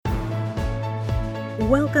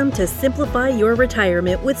Welcome to Simplify Your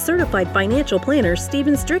Retirement with certified financial planner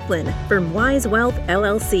Stephen Strickland from Wise Wealth,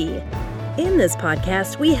 LLC. In this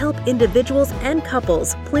podcast, we help individuals and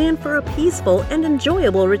couples plan for a peaceful and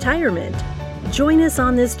enjoyable retirement. Join us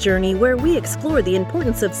on this journey where we explore the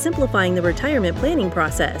importance of simplifying the retirement planning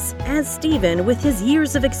process, as Stephen, with his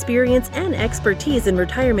years of experience and expertise in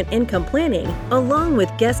retirement income planning, along with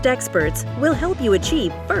guest experts, will help you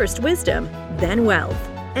achieve first wisdom, then wealth.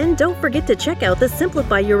 And don't forget to check out the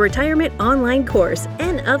Simplify Your Retirement online course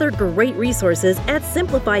and other great resources at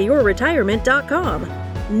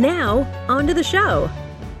simplifyyourretirement.com. Now, on to the show.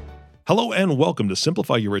 Hello and welcome to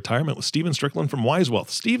Simplify Your Retirement with Stephen Strickland from Wise Wealth.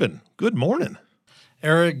 Stephen, good morning.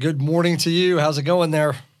 Eric, good morning to you. How's it going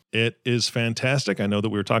there? It is fantastic. I know that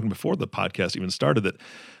we were talking before the podcast even started that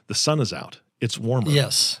the sun is out. It's warmer.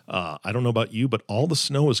 Yes. I don't know about you, but all the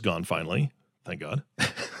snow is gone finally. Thank God.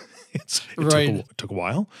 It took a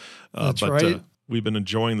while. That's right. We've been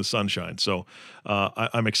enjoying the sunshine. So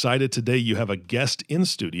I'm excited today. You have a guest in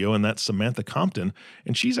studio, and that's Samantha Compton,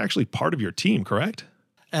 and she's actually part of your team, correct?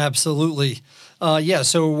 Absolutely.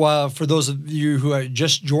 So for those of you who are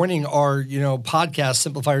just joining our, podcast,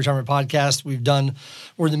 Simplify Retirement Podcast,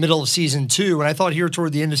 we're in the middle of season 2. And I thought here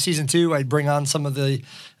toward the end of season 2, I'd bring on some of the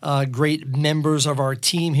great members of our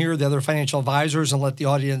team here, the other financial advisors, and let the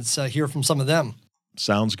audience hear from some of them.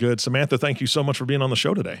 Sounds good. Samantha, thank you so much for being on the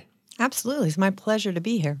show today. Absolutely. It's my pleasure to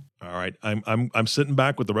be here. All right. I'm sitting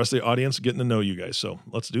back with the rest of the audience getting to know you guys. So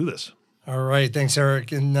let's do this. All right. Thanks,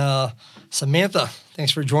 Eric. And Samantha,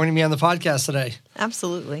 thanks for joining me on the podcast today.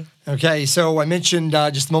 Absolutely. Okay. So I mentioned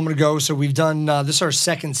just a moment ago, so we've done, this is our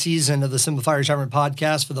second season of the Simplify Retirement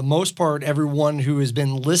Podcast. For the most part, everyone who has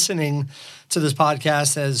been listening to this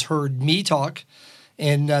podcast has heard me talk,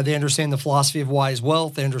 and they understand the philosophy of Wise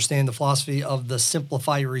Wealth. They understand the philosophy of the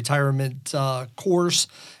Simplify Your Retirement course,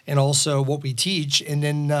 and also what we teach. And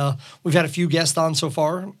then we've had a few guests on so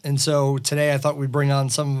far. And so today I thought we'd bring on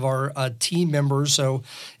some of our team members. So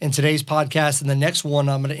in today's podcast and the next one,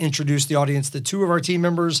 I'm going to introduce the audience to 2 of our team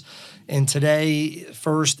members. And today,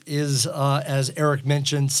 first is, as Eric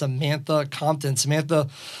mentioned, Samantha Compton. Samantha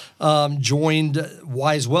joined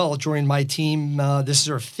Wise Wealth, joined my team. This is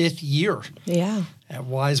her 5th year. Yeah. At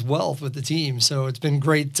Wise Wealth with the team. So it's been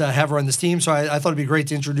great to have her on this team. So I thought it'd be great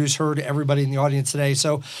to introduce her to everybody in the audience today.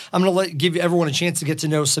 So I'm going to give everyone a chance to get to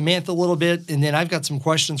know Samantha a little bit. And then I've got some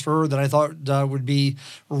questions for her that I thought would be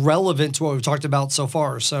relevant to what we've talked about so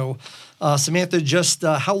far. So Samantha, just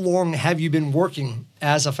how long have you been working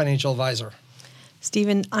as a financial advisor?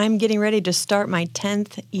 Stephen, I'm getting ready to start my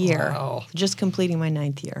 10th year. Wow. Just completing my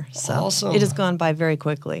 9th year. So awesome. It has gone by very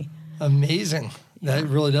quickly. Amazing. That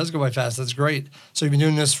really does go by fast. That's great. So you've been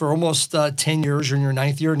doing this for almost 10 years. You're in your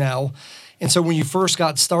 9th year now. And so when you first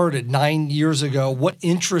got started 9 years ago, what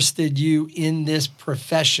interested you in this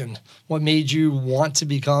profession? What made you want to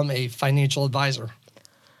become a financial advisor?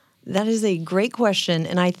 That is a great question,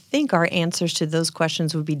 and I think our answers to those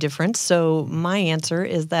questions would be different. So my answer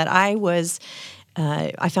is that I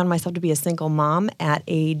found myself to be a single mom at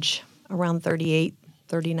age around 38,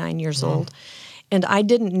 39 years old. And I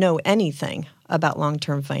didn't know anything about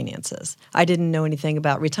long-term finances. I didn't know anything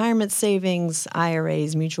about retirement savings,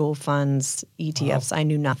 IRAs, mutual funds, ETFs. Wow. I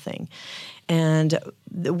knew nothing. And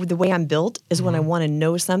the way I'm built is when I want to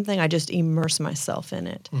know something, I just immerse myself in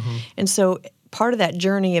it. And so part of that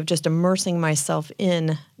journey of just immersing myself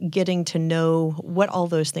in getting to know what all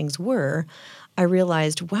those things were, I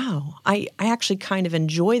realized, wow, I actually kind of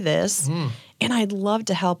enjoy this, and I'd love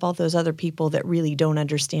to help all those other people that really don't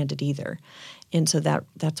understand it either. And so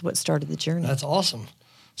that's what started the journey. That's awesome.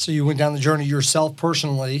 So you went down the journey yourself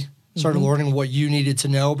personally, started learning what you needed to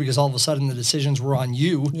know because all of a sudden the decisions were on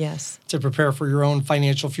you. Yes. To prepare for your own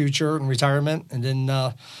financial future and retirement, and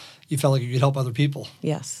then you felt like you could help other people.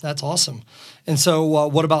 Yes. That's awesome. And so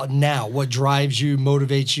what about now? What drives you,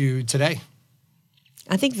 motivates you today?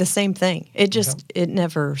 I think the same thing. It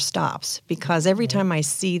never stops because every time I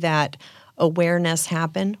see that awareness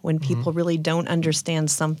happen when people really don't understand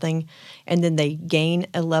something and then they gain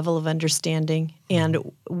a level of understanding and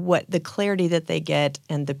what the clarity that they get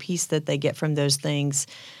and the peace that they get from those things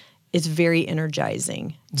is very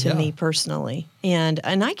energizing to me personally. And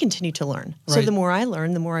I continue to learn. Right. So the more I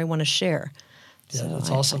learn, the more I want to share. Yeah, so that's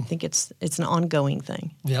awesome. I think it's an ongoing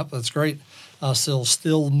thing. Yep, that's great.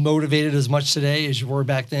 Still motivated as much today as you were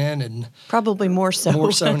back then, and probably more so.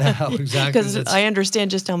 More so now, exactly. Because I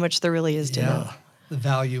understand just how much there really is to know. The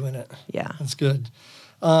value in it. Yeah, that's good.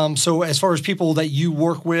 So as far as people that you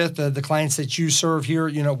work with, the clients that you serve here,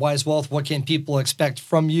 at Wise Wealth, what can people expect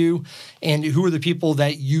from you, and who are the people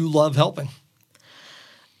that you love helping?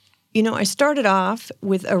 I started off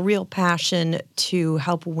with a real passion to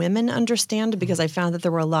help women understand, because I found that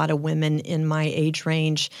there were a lot of women in my age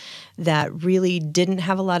range that really didn't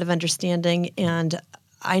have a lot of understanding. And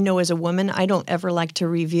I know as a woman, I don't ever like to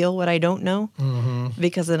reveal what I don't know,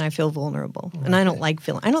 because then I feel vulnerable. And I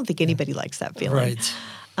don't think anybody likes that feeling.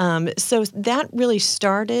 Right. So that really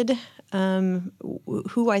started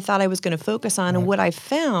who I thought I was going to focus on. And what I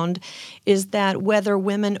found is that whether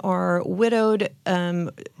women are widowed,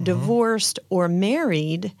 divorced, or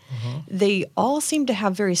married, they all seem to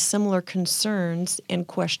have very similar concerns and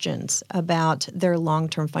questions about their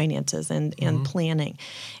long-term finances and planning.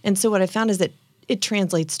 And so what I found is that it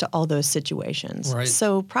translates to all those situations. Right.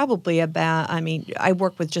 So probably I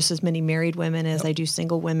work with just as many married women as I do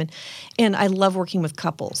single women. And I love working with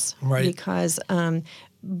couples because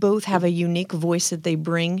both have a unique voice that they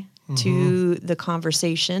bring to the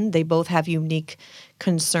conversation. They both have unique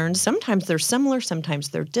concerns. Sometimes they're similar, sometimes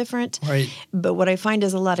they're different. Right. But what I find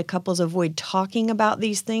is a lot of couples avoid talking about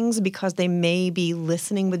these things because they may be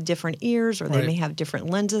listening with different ears, or they may have different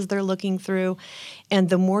lenses they're looking through. And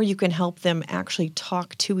the more you can help them actually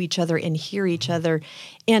talk to each other and hear each other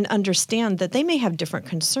and understand that they may have different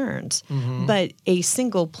concerns, but a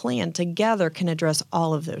single plan together can address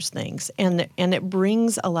all of those things. And it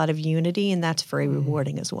brings a lot of unity, and that's very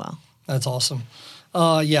rewarding as well. That's awesome.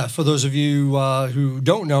 For those of you who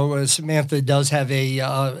don't know, Samantha does have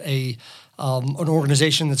an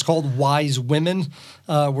organization that's called Wise Women,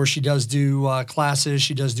 where she does do classes.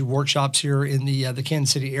 She does do workshops here in the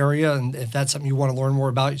Kansas City area. And if that's something you want to learn more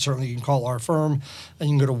about, certainly you can call our firm, and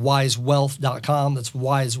you can go to wisewealth.com. That's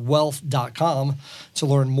wisewealth.com to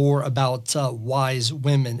learn more about Wise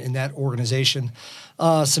Women in that organization.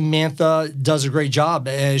 Samantha does a great job.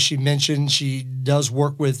 As she mentioned, she does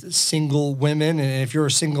work with single women. And if you're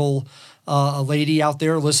a single a lady out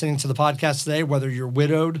there listening to the podcast today, whether you're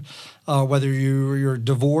widowed, whether you're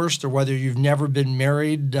divorced, or whether you've never been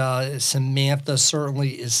married, Samantha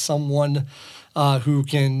certainly is someone who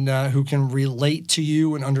can relate to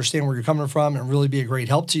you and understand where you're coming from and really be a great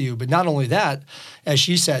help to you. But not only that, as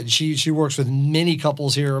she said, she works with many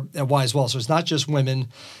couples here at Wise Wealth. So it's not just women,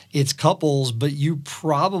 it's couples, but you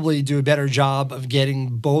probably do a better job of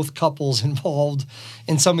getting both couples involved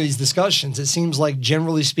in some of these discussions. It seems like,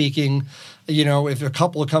 generally speaking, if a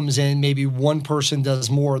couple comes in, maybe one person does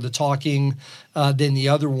more of the talking than the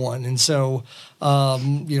other one. And so,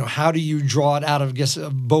 how do you draw it out of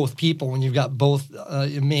both people when you've got both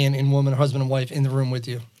a man and woman, husband and wife in the room with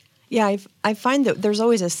you? Yeah, I find that there's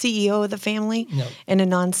always a CEO of the family and a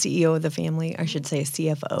non-CEO of the family. I should say a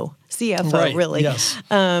CFO. CFO, really. Yes.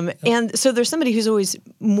 And so there's somebody who's always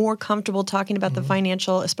more comfortable talking about the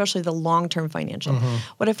financial, especially the long-term financial.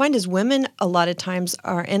 What I find is women a lot of times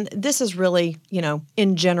are, and this is really,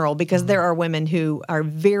 in general, because there are women who are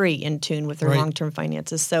very in tune with their long-term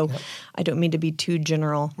finances. So I don't mean to be too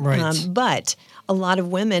general. But a lot of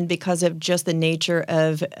women, because of just the nature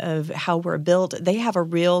of how we're built, they have a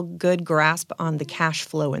real good grasp on the cash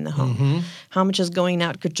flow in the home. How much is going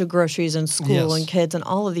out to groceries and school and kids and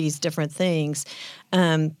all of these different things.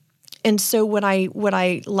 And so what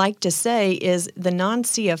I like to say is the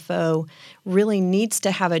non-CFO really needs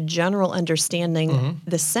to have a general understanding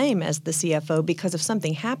the same as the CFO, because if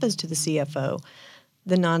something happens to the CFO,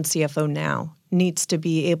 the non-CFO now needs to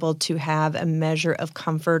be able to have a measure of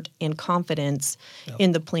comfort and confidence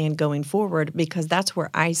in the plan going forward, because that's where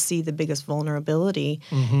I see the biggest vulnerability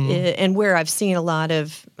and where I've seen a lot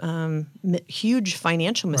of huge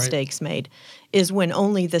financial mistakes made is when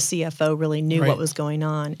only the CFO really knew what was going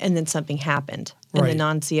on, and then something happened, and the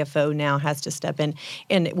non-CFO now has to step in.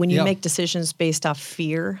 And when you make decisions based off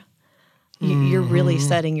fear, you're really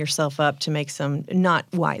setting yourself up to make some not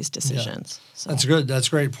wise decisions. So. That's good. That's a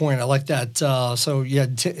great point. I like that.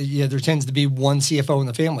 There tends to be one CFO in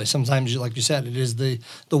the family. Sometimes, like you said, it is the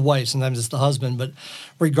wife. Sometimes it's the husband. But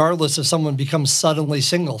regardless, if someone becomes suddenly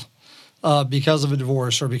single because of a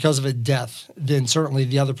divorce or because of a death, then certainly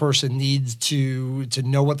the other person needs to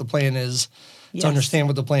know what the plan is, to understand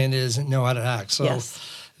what the plan is, and know how to act. So.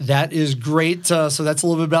 That is great. So that's a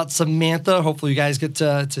little bit about Samantha. Hopefully you guys get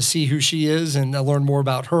to see who she is and learn more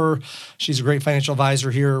about her. She's a great financial advisor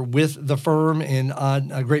here with the firm and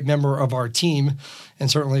a great member of our team. And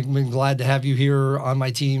certainly been glad to have you here on my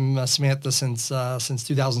team, Samantha, since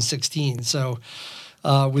 2016. So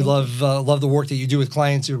we love the work that you do with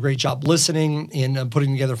clients. You do a great job listening and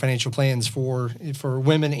putting together financial plans for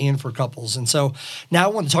women and for couples. And so now I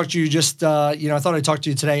want to talk to you just, I thought I'd talk to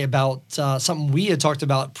you today about something we had talked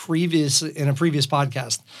about in a previous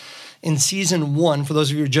podcast. In season 1, for those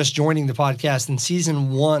of you who are just joining the podcast, in season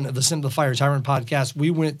 1 of the Simplify Retirement podcast, we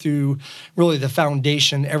went through really the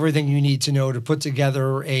foundation, everything you need to know to put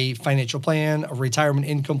together a financial plan, a retirement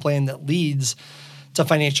income plan that leads to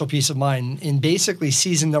financial peace of mind. In basically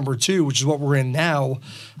season number 2, which is what we're in now,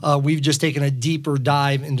 we've just taken a deeper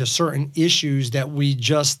dive into certain issues that we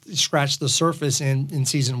just scratched the surface in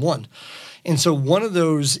season 1. And so one of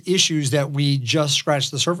those issues that we just scratched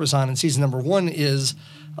the surface on in season number 1 is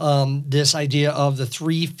this idea of the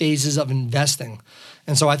 3 phases of investing.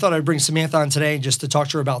 And so I thought I'd bring Samantha on today just to talk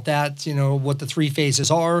to her about that, what the 3 phases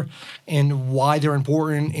are and why they're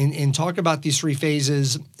important, and talk about these 3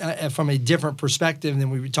 phases from a different perspective than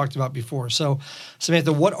we talked about before. So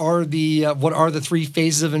Samantha, what are the 3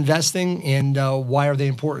 phases of investing, and why are they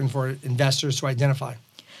important for investors to identify?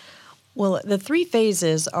 Well, the 3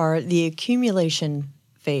 phases are the accumulation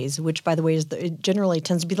phase, which, by the way, it generally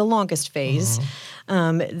tends to be the longest phase,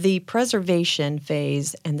 the preservation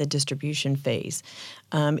phase, and the distribution phase.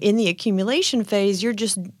 In the accumulation phase, you're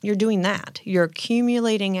doing that. You're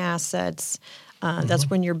accumulating assets. That's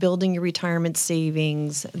when you're building your retirement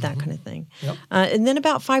savings, that kind of thing. Yep. And then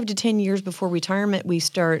about 5 to 10 years before retirement, we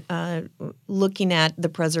start looking at the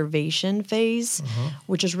preservation phase,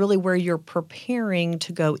 which is really where you're preparing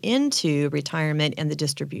to go into retirement, and the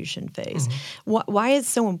distribution phase. Why it's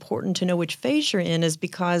so important to know which phase you're in is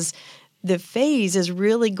because the phase is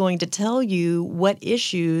really going to tell you what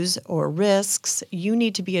issues or risks you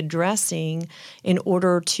need to be addressing in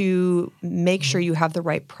order to make sure you have the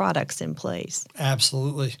right products in place.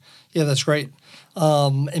 Absolutely. Yeah, that's great.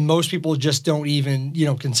 And most people just don't even,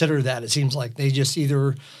 consider that. It seems like they just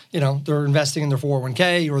either, they're investing in their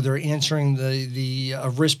 401k or they're answering the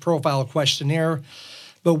risk profile questionnaire.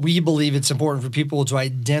 But we believe it's important for people to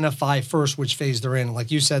identify first which phase they're in.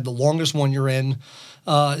 Like you said, the longest one you're in,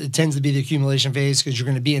 it tends to be the accumulation phase, because you're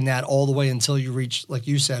going to be in that all the way until you reach, like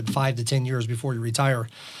you said, 5 to 10 years before you retire.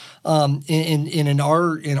 In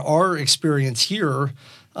our experience here,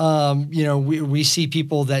 we see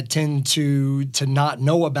people that tend to not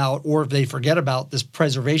know about, or if they forget about, this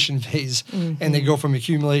preservation phase, and they go from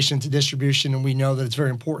accumulation to distribution. And we know that it's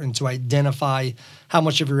very important to identify how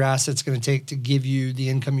much of your asset's going to take to give you the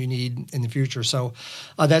income you need in the future. So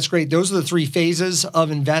that's great. Those are the 3 phases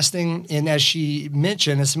of investing. And as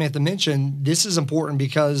Samantha mentioned, this is important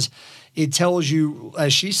because it tells you,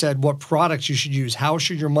 as she said, what products you should use. How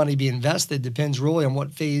should your money be invested depends really on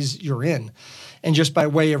what phase you're in. And just by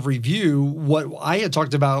way of review, what I had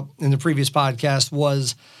talked about in the previous podcast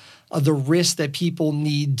was the risk that people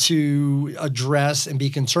need to address and be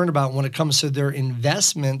concerned about when it comes to their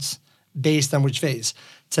investments based on which phase.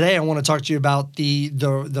 Today, I want to talk to you about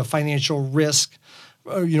the financial risk,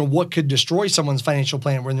 what could destroy someone's financial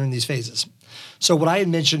plan when they're in these phases. So what I had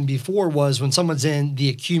mentioned before was when someone's in the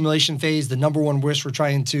accumulation phase, the number one risk we're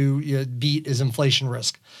trying to beat is inflation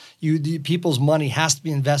risk. People's money has to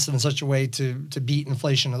be invested in such a way to beat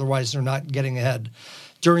inflation. Otherwise, they're not getting ahead.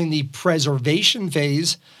 During the preservation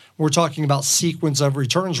phase, we're talking about sequence of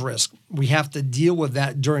returns risk. We have to deal with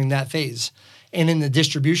that during that phase. And in the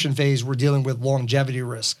distribution phase, we're dealing with longevity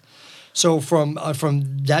risk. So from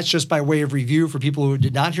that's just by way of review for people who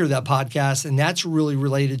did not hear that podcast, and that's really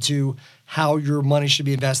related to how your money should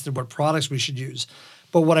be invested, what products we should use.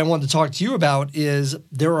 But what I wanted to talk to you about is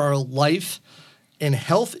there are life and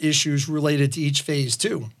health issues related to each phase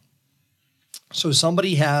too. So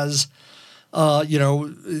somebody has,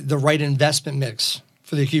 the right investment mix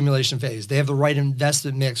for the accumulation phase. They have the right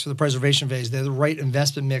investment mix for the preservation phase. They have the right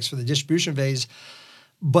investment mix for the distribution phase.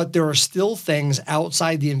 But there are still things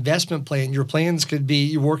outside the investment plan. Your plans could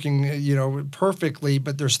be working, perfectly,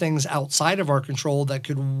 but there's things outside of our control that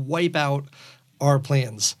could wipe out our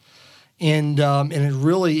plans. And it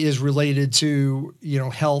really is related to,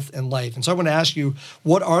 health and life. And so I want to ask you,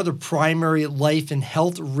 what are the primary life and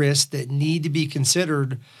health risks that need to be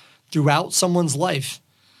considered throughout someone's life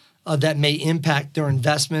that may impact their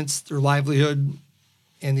investments, their livelihood,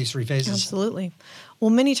 in these 3 phases? Absolutely.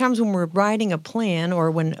 Well, many times when we're writing a plan, or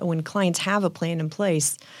when clients have a plan in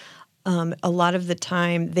place, a lot of the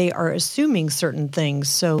time they are assuming certain things.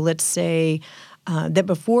 So let's say that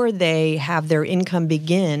before they have their income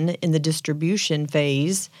begin in the distribution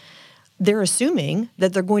phase, they're assuming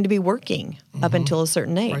that they're going to be working up until a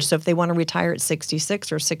certain age. Right. So if they want to retire at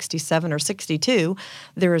 66 or 67 or 62,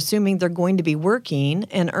 they're assuming they're going to be working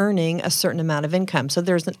and earning a certain amount of income. So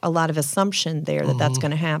there's a lot of assumption there that that's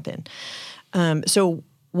going to happen. So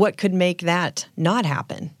what could make that not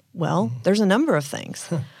happen? Well, there's a number of things.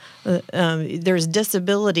 There's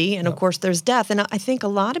disability, and of course there's death. And I think a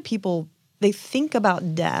lot of people, they think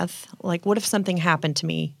about death, like what if something happened to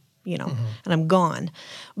me and I'm gone.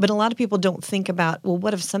 But a lot of people don't think about, well,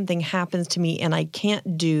 what if something happens to me and I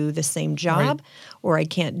can't do the same job, or I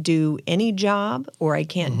can't do any job, or I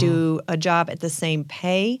can't do a job at the same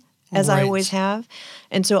pay as I always have.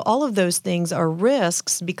 And so all of those things are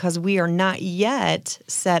risks because we are not yet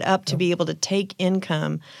set up to be able to take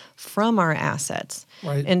income from our assets.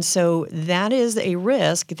 Right. And so that is a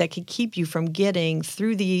risk that could keep you from getting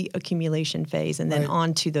through the accumulation phase and then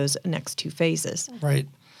on to those next two phases. Right.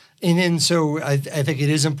 And then so I think it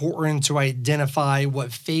is important to identify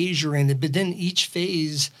what phase you're in, but then each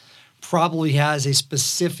phase probably has a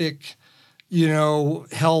specific,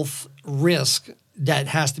 health risk that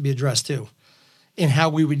has to be addressed too, and how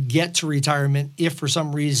we would get to retirement if for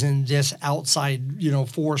some reason this outside,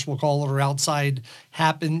 force, we'll call it, or outside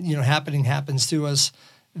happening happens to us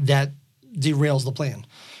that derails the plan.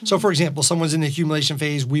 So for example, someone's in the accumulation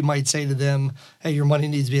phase, we might say to them, hey, your money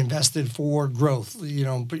needs to be invested for growth.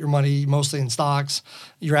 Put your money mostly in stocks.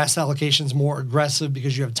 Your asset allocation is more aggressive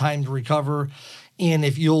because you have time to recover. And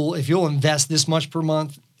if you'll invest this much per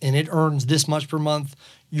month and it earns this much per month,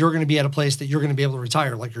 you're going to be at a place that you're going to be able to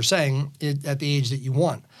retire, like you're saying, at the age that you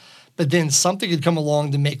want. But then something could come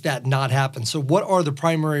along to make that not happen. So what are the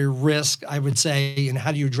primary risks, I would say, and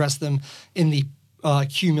how do you address them in the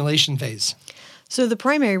accumulation phase? So the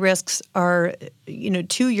primary risks are,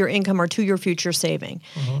 to your income or to your future saving.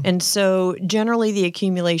 And so generally the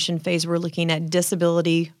accumulation phase, we're looking at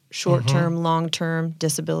disability, short-term, long-term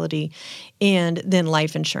disability, and then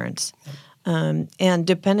life insurance. And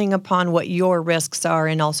depending upon what your risks are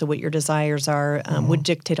and also what your desires are, would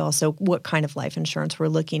dictate also what kind of life insurance we're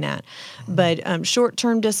looking at. But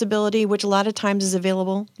short-term disability, which a lot of times is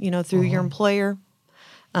available, through your employer,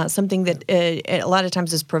 something that a lot of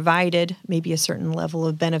times is provided, maybe a certain level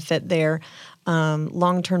of benefit there.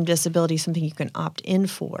 Long-term disability, something you can opt in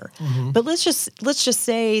for. But let's just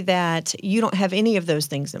say that you don't have any of those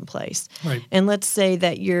things in place. Right. And let's say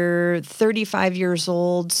that you're 35 years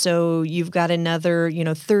old, so you've got another,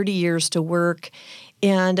 30 years to work,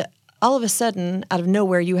 and all of a sudden, out of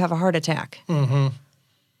nowhere, you have a heart attack. Not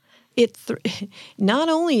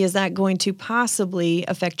only is that going to possibly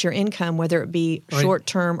affect your income, whether it be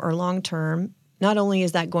short-term or long-term, not only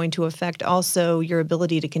is that going to affect also your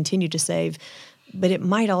ability to continue to save, but it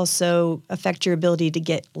might also affect your ability to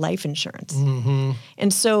get life insurance.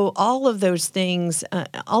 And so all of those things,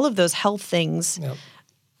 all of those health things,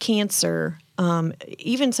 cancer,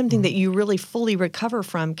 even something that you really fully recover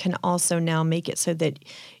from can also now make it so that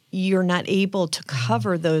you're not able to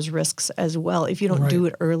cover those risks as well if you don't do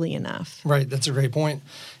it early enough. Right. That's a great point.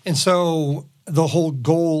 And so the whole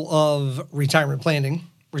goal of retirement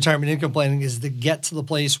income planning is to get to the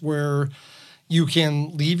place where you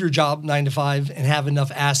can leave your job 9 to 5 and have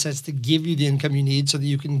enough assets to give you the income you need so that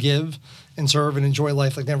you can give and serve and enjoy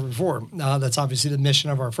life like never before. That's obviously the mission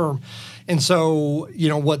of our firm. And so,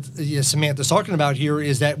 what Samantha's talking about here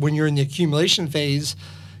is that when you're in the accumulation phase,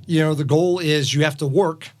 the goal is you have to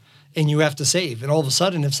work and you have to save. And all of a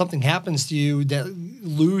sudden, if something happens to you that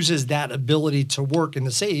loses that ability to work and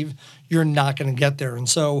to save, you're not going to get there. And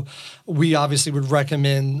so we obviously would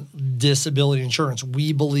recommend disability insurance.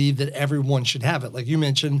 We believe that everyone should have it. Like you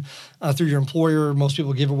mentioned, through your employer, most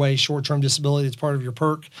people give away short-term disability. It's part of your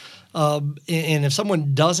perk. And if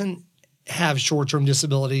someone doesn't have short-term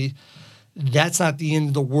disability, that's not the end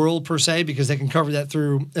of the world per se, because they can cover that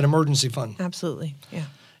through an emergency fund. Absolutely, yeah.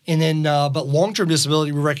 And then, but long-term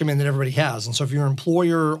disability, we recommend that everybody has. And so if your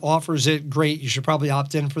employer offers it, great, you should probably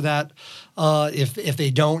opt in for that. If they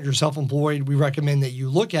don't, you're self-employed, we recommend that you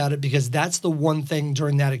look at it, because that's the one thing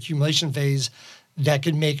during that accumulation phase that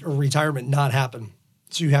could make a retirement not happen.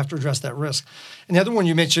 So you have to address that risk. And the other one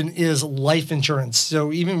you mentioned is life insurance.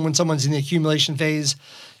 So even when someone's in the accumulation phase,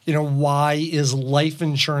 why is life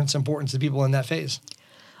insurance important to people in that phase?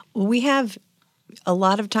 We have a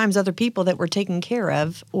lot of times other people that we're taking care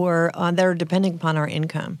of or that are depending upon our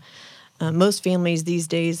income. Most families these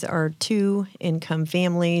days are 2-income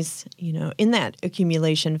families. In that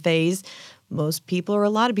accumulation phase, most people or a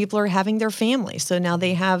lot of people are having their families. So now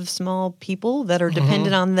they have small people that are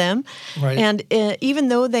dependent on them. Right. And even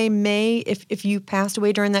though they may, if you passed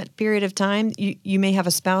away during that period of time, you may have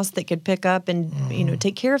a spouse that could pick up and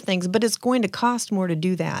take care of things, but it's going to cost more to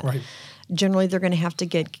do that. Right. Generally, they're going to have to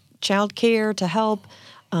get child care to help.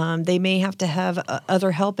 They may have to have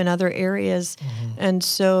other help in other areas. And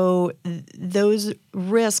so those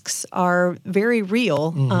risks are very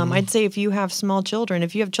real. I'd say if you have small children,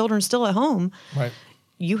 if you have children still at home, right,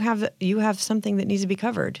 you have something that needs to be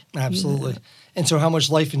covered. Absolutely. And so how much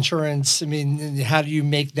life insurance, I mean, how do you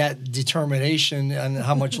make that determination on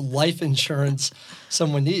how much life insurance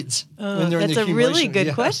someone needs? When they're in That's the a really accumulation?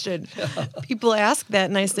 good question. People ask that,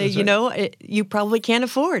 and I say, you probably can't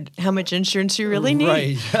afford how much insurance you really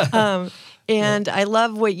need. Right. And I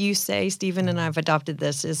love what you say, Stephen, and I've adopted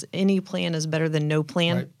this, is any plan is better than no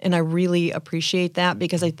plan. Right. And I really appreciate that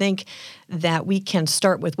because I think that we can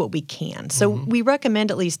start with what we can. So we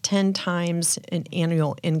recommend at least 10 times an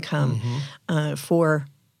annual income for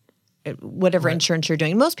whatever insurance you're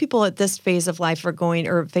doing. Most people at this phase of life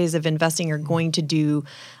phase of investing are going to do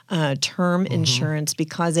term insurance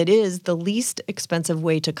because it is the least expensive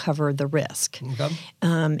way to cover the risk. Okay.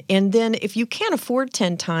 And then if you can't afford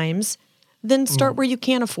 10 times, then start where you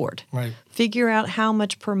can afford. Right. Figure out how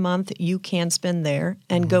much per month you can spend there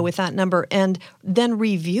and go with that number and then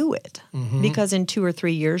review it. Because in 2 or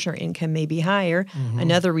 3 years, your income may be higher.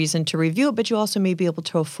 Another reason to review it, but you also may be able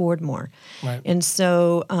to afford more. Right. And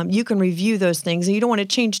so you can review those things. And you don't want to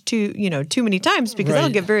change too many times because that'll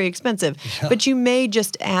Right. get very expensive. But you may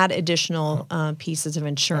just add additional pieces of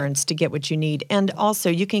insurance to get what you need. And also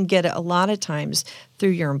you can get it a lot of times through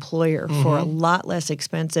your employer for a lot less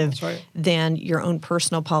expensive That's right. than your own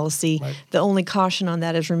personal policy. Right. The only caution on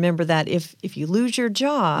that is remember that if you lose your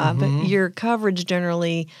job, your coverage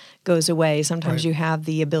generally goes away. Sometimes Right. you have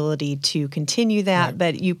the ability to continue that, Right.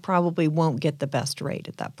 but you probably won't get the best rate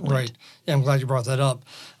at that point. Right. Yeah, I'm glad you brought that up.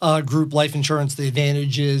 Group life insurance, the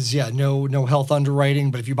advantage is, no health underwriting,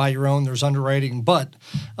 but if you buy your own, there's underwriting. But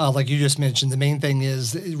like you just mentioned, the main thing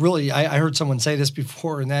is really, I heard someone say this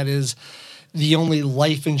before, and that is the only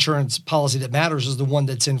life insurance policy that matters is the one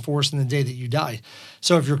that's in force in the day that you die.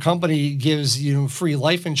 So if your company gives you free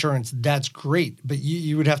life insurance, that's great, but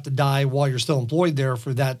you would have to die while you're still employed there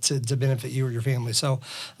for that to benefit you or your family. So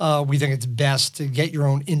we think it's best to get your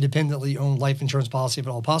own independently owned life insurance policy if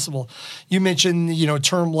at all possible. You mentioned,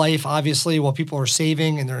 term life, obviously, while people are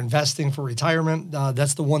saving and they're investing for retirement,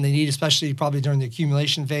 that's the one they need, especially probably during the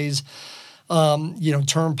accumulation phase.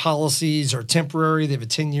 Term policies are temporary. They have a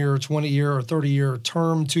 10-year, 20-year, or 30-year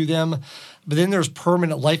term to them. But then there's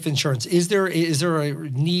permanent life insurance. Is there a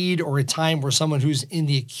need or a time where someone who's in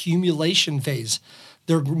the accumulation phase,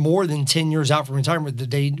 they're more than 10 years out from retirement,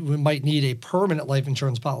 that they might need a permanent life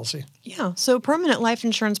insurance policy? Yeah, so permanent life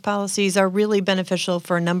insurance policies are really beneficial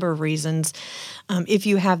for a number of reasons if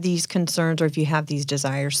you have these concerns or if you have these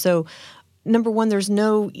desires. So number one, there's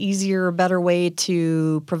no easier or better way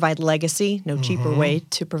to provide legacy, no cheaper way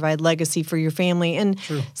to provide legacy for your family. And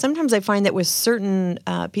sometimes I find that with certain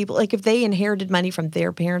people, like if they inherited money from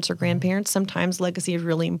their parents or grandparents, sometimes legacy is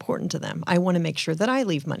really important to them. I want to make sure that I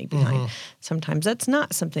leave money behind. Sometimes that's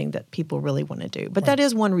not something that people really want to do, but that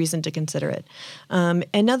is one reason to consider it.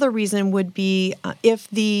 Another reason would be if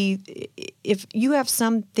you have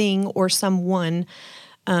something or someone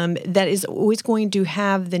that is always going to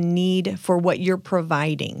have the need for what you're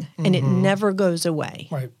providing, and it never goes away.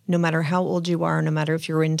 Right. No matter how old you are, no matter if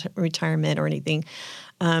you're in retirement or anything,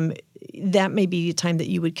 that may be a time that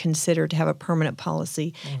you would consider to have a permanent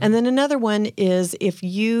policy. And then another one is if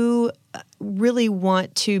you really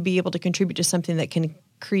want to be able to contribute to something that can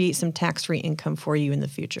create some tax-free income for you in the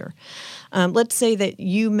future. Let's say that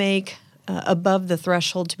you make above the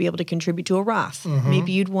threshold to be able to contribute to a Roth.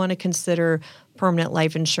 Maybe you'd want to consider permanent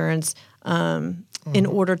life insurance in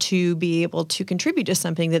order to be able to contribute to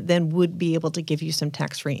something that then would be able to give you some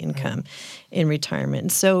tax-free income in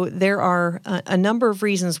retirement. So there are a number of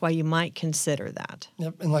reasons why you might consider that.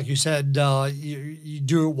 Yep. And like you said, you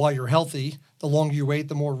do it while you're healthy. The longer you wait,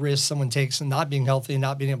 the more risk someone takes in not being healthy and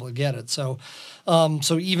not being able to get it. So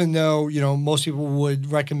even though, most people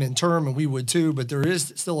would recommend term, and we would too, but there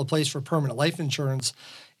is still a place for permanent life insurance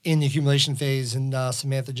in the accumulation phase, and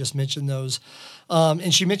Samantha just mentioned those.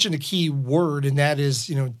 And she mentioned a key word, and that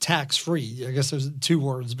is, tax-free. I guess there's 2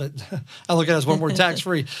 words, but I look at it as one word,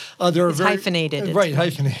 tax-free. It's hyphenated. Right,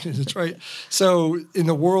 hyphenated, that's right. So in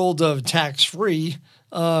the world of tax-free,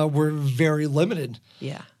 we're very limited.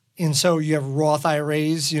 Yeah. And so you have Roth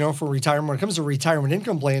IRAs, for retirement. When it comes to retirement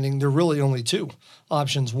income planning, there are really only 2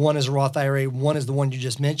 options. One is a Roth IRA. One is the one you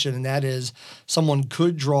just mentioned, and that is someone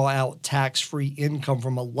could draw out tax-free income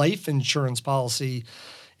from a life insurance policy.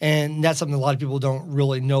 And that's something a lot of people don't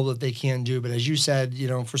really know that they can do. But as you said,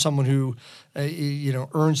 for someone who,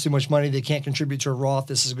 earns too much money, they can't contribute to a Roth,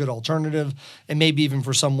 this is a good alternative. And maybe even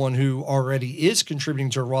for someone who already is contributing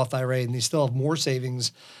to a Roth IRA and they still have more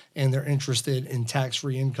savings and they're interested in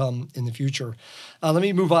tax-free income in the future. Let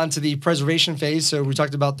me move on to the preservation phase. So we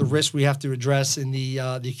talked about the risk we have to address in the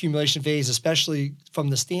accumulation phase, especially from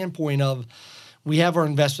the standpoint of we have our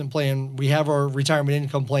investment plan, we have our retirement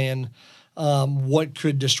income plan. What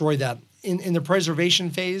could destroy that? In the preservation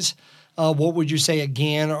phase, what would you say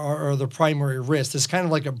again are the primary risks? It's kind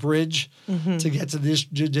of like a bridge to get to this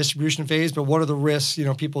distribution phase, but what are the risks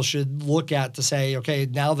people should look at to say, okay,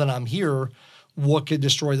 now that I'm here, what could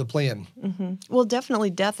destroy the plan? Well, definitely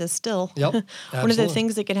death is still one one of the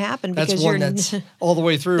things that could happen because that's one that's all the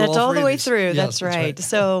way through. That's all the way through. Yes, that's right.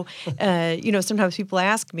 So, sometimes people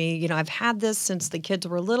ask me, I've had this since the kids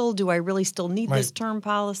were little. Do I really still need this term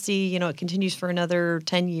policy? It continues for another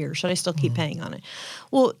 10 years. Should I still keep paying on it?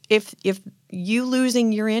 Well, if you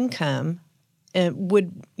losing your income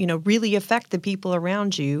would really affect the people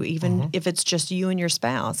around you, even if it's just you and your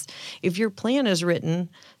spouse. If your plan is written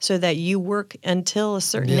so that you work until a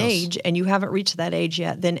certain age and you haven't reached that age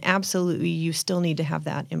yet, then absolutely you still need to have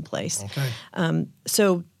that in place. Okay.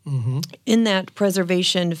 In that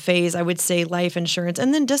preservation phase, I would say life insurance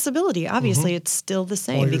and then disability. Obviously, it's still the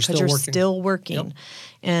same because you're still working. Yep.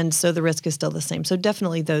 And so the risk is still the same. So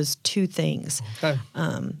definitely those two things. Okay.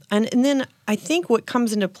 And then I think what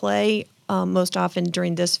comes into play most often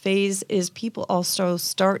during this phase is people also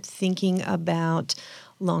start thinking about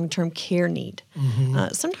long-term care need.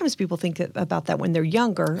 Sometimes people think about that when they're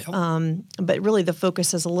younger, but really the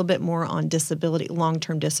focus is a little bit more on disability,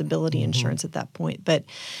 long-term disability insurance at that point. But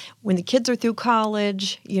when the kids are through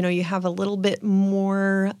college, you have a little bit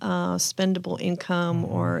more spendable income,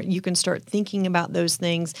 or you can start thinking about those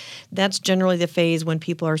things. That's generally the phase when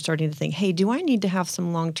people are starting to think, hey, do I need to have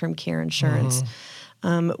some long-term care insurance?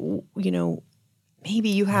 Maybe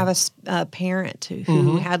you have a parent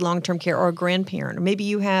who had long-term care, or a grandparent, or maybe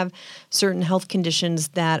you have certain health conditions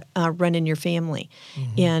that run in your family,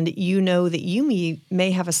 and that you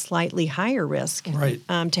may have a slightly higher risk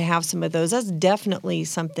to have some of those. That's definitely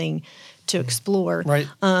something to explore. Right.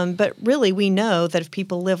 But really, we know that if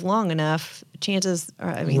people live long enough, chances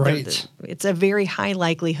are, it's a very high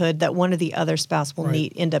likelihood that one or the other spouse will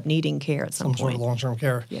end up needing care at some point. Sort of long-term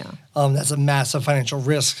care. Yeah. That's a massive financial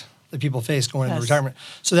risk that people face going into retirement.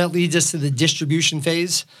 So that leads us to the distribution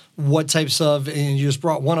phase. What types of, and you just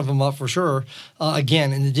brought one of them up for sure.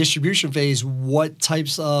 Again, in the distribution phase, what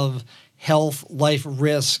types of health, life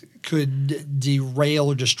risk could derail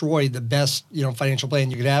or destroy the best, financial plan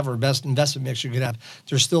you could have, or best investment mix you could have?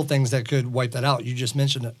 There's still things that could wipe that out. You just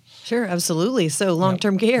mentioned it. Sure, absolutely. So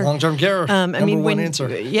long-term care. Long-term care. Number one answer.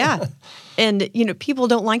 Yeah. And, people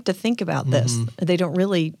don't like to think about this. They don't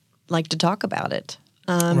really like to talk about it.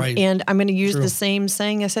 And I'm going to use the same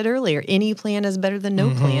saying I said earlier. Any plan is better than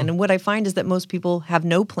no plan. And what I find is that most people have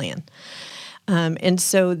no plan. And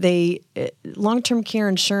so long-term care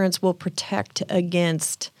insurance will protect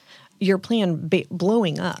against your plan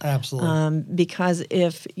blowing up. Absolutely. Because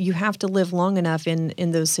if you have to live long enough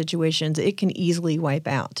in those situations, it can easily wipe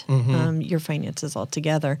out your finances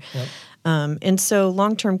altogether. Yep. And so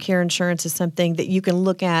long-term care insurance is something that you can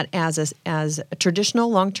look at as a traditional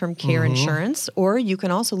long-term care insurance, or you can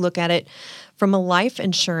also look at it from a life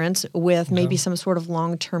insurance with maybe some sort of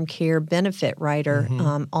long-term care benefit rider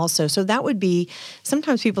also. So that would be,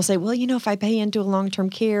 sometimes people say, well, if I pay into a long-term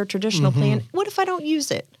care traditional plan, what if I don't use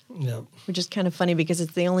it? Yep. Which is kind of funny because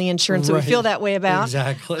it's the only insurance that we feel that way about.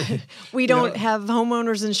 Exactly. We don't have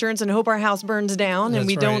homeowners insurance and hope our house burns down, and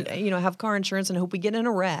we don't, right. have car insurance and hope we get in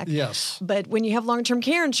a wreck. Yes. But when you have long-term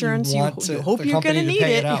care insurance, you hope you're going to need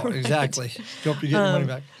pay it. Out. Right. Exactly. You hope you get your money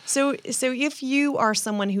back. So if you are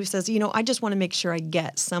someone who says, I just want to make sure I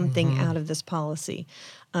get something out of this policy,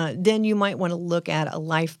 then you might want to look at a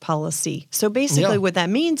life policy. So basically what that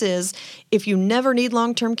means is if you never need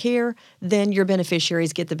long-term care, then your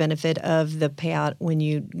beneficiaries get the benefit of the payout when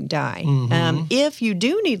you die. If you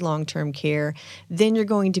do need long-term care, then you're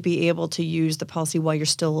going to be able to use the policy while you're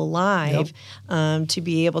still alive to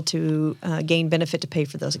be able to gain benefit to pay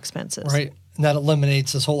for those expenses. Right. And that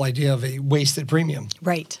eliminates this whole idea of a wasted premium.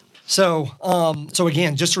 Right. So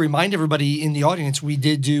again, just to remind everybody in the audience, we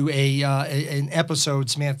did do an episode,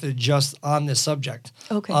 Samantha, just on this subject,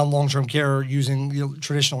 on long-term care using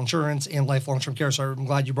traditional insurance and life long-term care. So I'm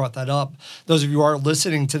glad you brought that up. Those of you who are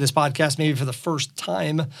listening to this podcast, maybe for the first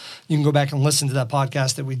time, you can go back and listen to that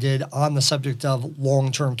podcast that we did on the subject of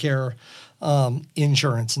long-term care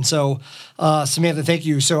insurance. And so, Samantha, thank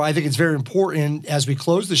you. So I think it's very important as we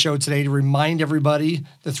close the show today to remind everybody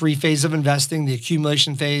the three phases of investing: the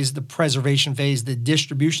accumulation phase, the preservation phase, the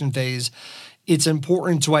distribution phase. It's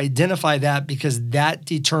important to identify that because that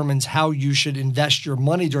determines how you should invest your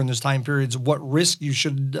money during those time periods, what risk you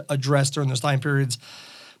should address during those time periods.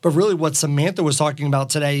 But really what Samantha was talking about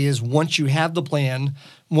today is once you have the plan,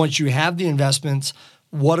 once you have the investments,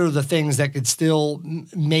 what are the things that could still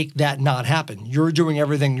make that not happen? You're doing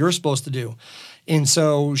everything you're supposed to do. And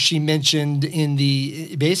so she mentioned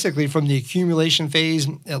basically from the accumulation phase,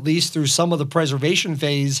 at least through some of the preservation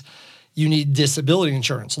phase, you need disability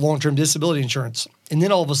insurance, long-term disability insurance. And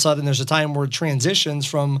then all of a sudden there's a time where it transitions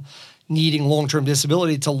from needing long-term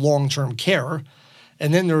disability to long-term care.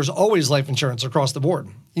 And then there's always life insurance across the board.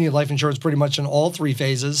 You need life insurance pretty much in all three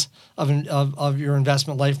phases of your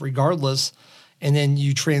investment life regardless. And then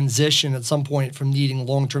you transition at some point from needing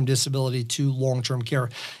long-term disability to long-term care.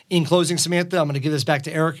 In closing, Samantha, I'm going to give this back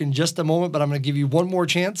to Eric in just a moment, but I'm going to give you one more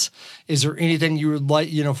chance. Is there anything you would like,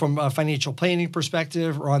 from a financial planning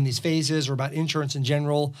perspective or on these phases or about insurance in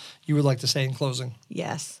general, you would like to say in closing?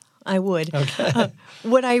 Yes, I would. Okay.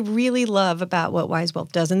 What I really love about what Wise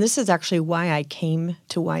Wealth does, and this is actually why I came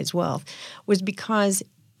to Wise Wealth, was because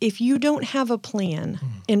if you don't have a plan,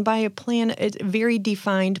 and by a plan, it's a very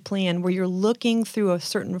defined plan where you're looking through a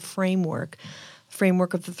certain framework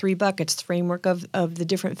of the three buckets, framework of the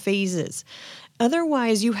different phases.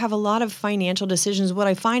 Otherwise, you have a lot of financial decisions. What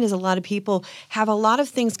I find is a lot of people have a lot of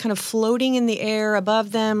things kind of floating in the air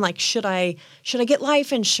above them, like should I get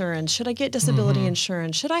life insurance? Should I get disability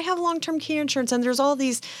insurance? Should I have long-term care insurance? And there's all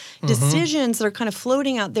these decisions that are kind of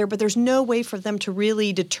floating out there, but there's no way for them to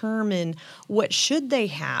really determine what should they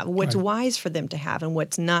have, what's wise for them to have, and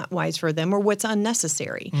what's not wise for them, or what's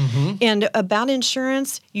unnecessary. And about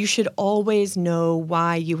insurance, you should always know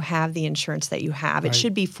why you have the insurance that you have. It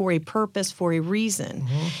should be for a purpose, for a reason.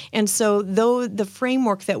 And so though the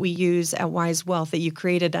framework that we use at Wise Wealth that you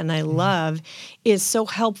created and I love is so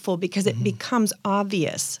helpful because it becomes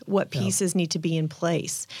obvious what pieces need to be in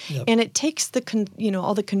place. And it takes the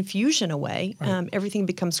all the confusion away. Everything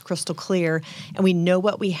becomes crystal clear and we know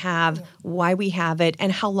what we have, why we have it, and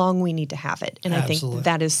how long we need to have it. And I think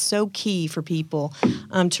that is so key for people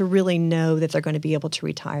to really know that they're going to be able to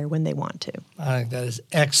retire when they want to. I think that is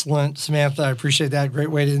excellent, Samantha. I appreciate that.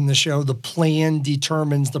 Great way to end the show. The plan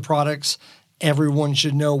determines the products. Everyone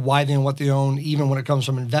should know why they and what they own, even when it comes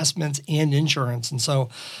from investments and insurance. And so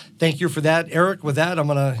thank you for that. Eric, with that, I'm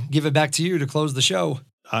going to give it back to you to close the show.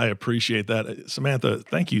 I appreciate that. Samantha,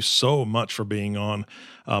 thank you so much for being on.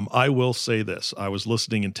 I will say this. I was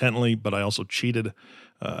listening intently, but I also cheated.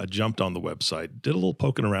 I jumped on the website, did a little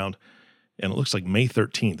poking around, and it looks like May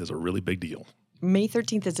 13th is a really big deal. May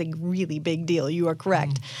 13th is a really big deal. You are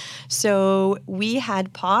correct. So we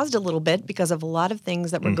had paused a little bit because of a lot of things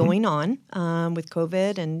that were going on with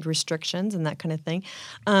COVID and restrictions and that kind of thing.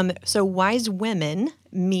 So Wise Women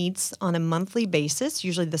meets on a monthly basis,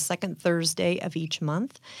 usually the second Thursday of each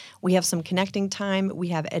month. We have some connecting time. We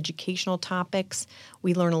have educational topics.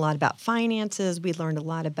 We learn a lot about finances. We learn a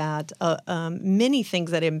lot about many things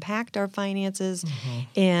that impact our finances.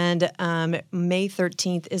 And May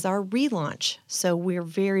 13th is our relaunch. So we're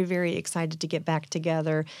very, very excited to get back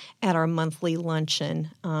together at our monthly luncheon,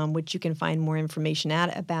 which you can find more information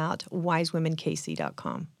at about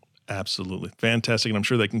wisewomenkc.com. Absolutely. Fantastic. And I'm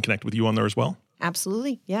sure they can connect with you on there as well.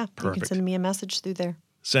 Absolutely. Yeah. Perfect. You can send me a message through there.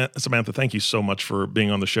 Samantha, thank you so much for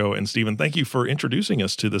being on the show. And Stephen, thank you for introducing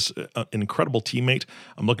us to this incredible teammate.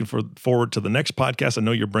 I'm looking forward to the next podcast. I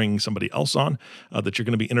know you're bringing somebody else on that you're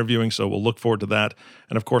going to be interviewing, so we'll look forward to that.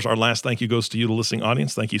 And of course, our last thank you goes to you, the listening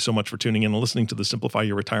audience. Thank you so much for tuning in and listening to the Simplify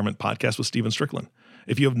Your Retirement podcast with Stephen Strickland.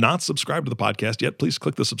 If you have not subscribed to the podcast yet, please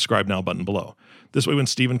click the subscribe now button below. This way, when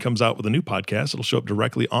Stephen comes out with a new podcast, it'll show up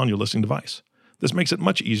directly on your listening device. This makes it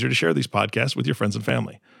much easier to share these podcasts with your friends and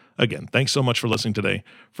family. Again, thanks so much for listening today.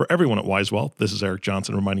 For everyone at Wise Wealth, this is Eric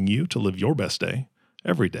Johnson reminding you to live your best day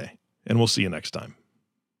every day. And we'll see you next time.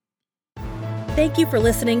 Thank you for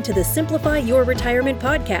listening to the Simplify Your Retirement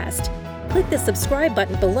podcast. Click the subscribe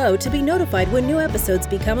button below to be notified when new episodes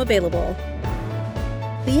become available.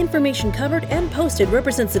 The information covered and posted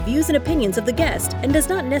represents the views and opinions of the guest and does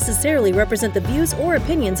not necessarily represent the views or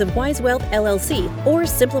opinions of Wise Wealth LLC or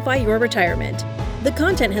Simplify Your Retirement. The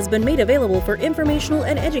content has been made available for informational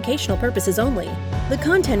and educational purposes only. The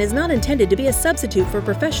content is not intended to be a substitute for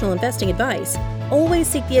professional investing advice. Always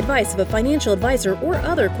seek the advice of a financial advisor or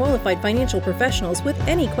other qualified financial professionals with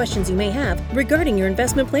any questions you may have regarding your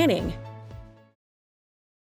investment planning.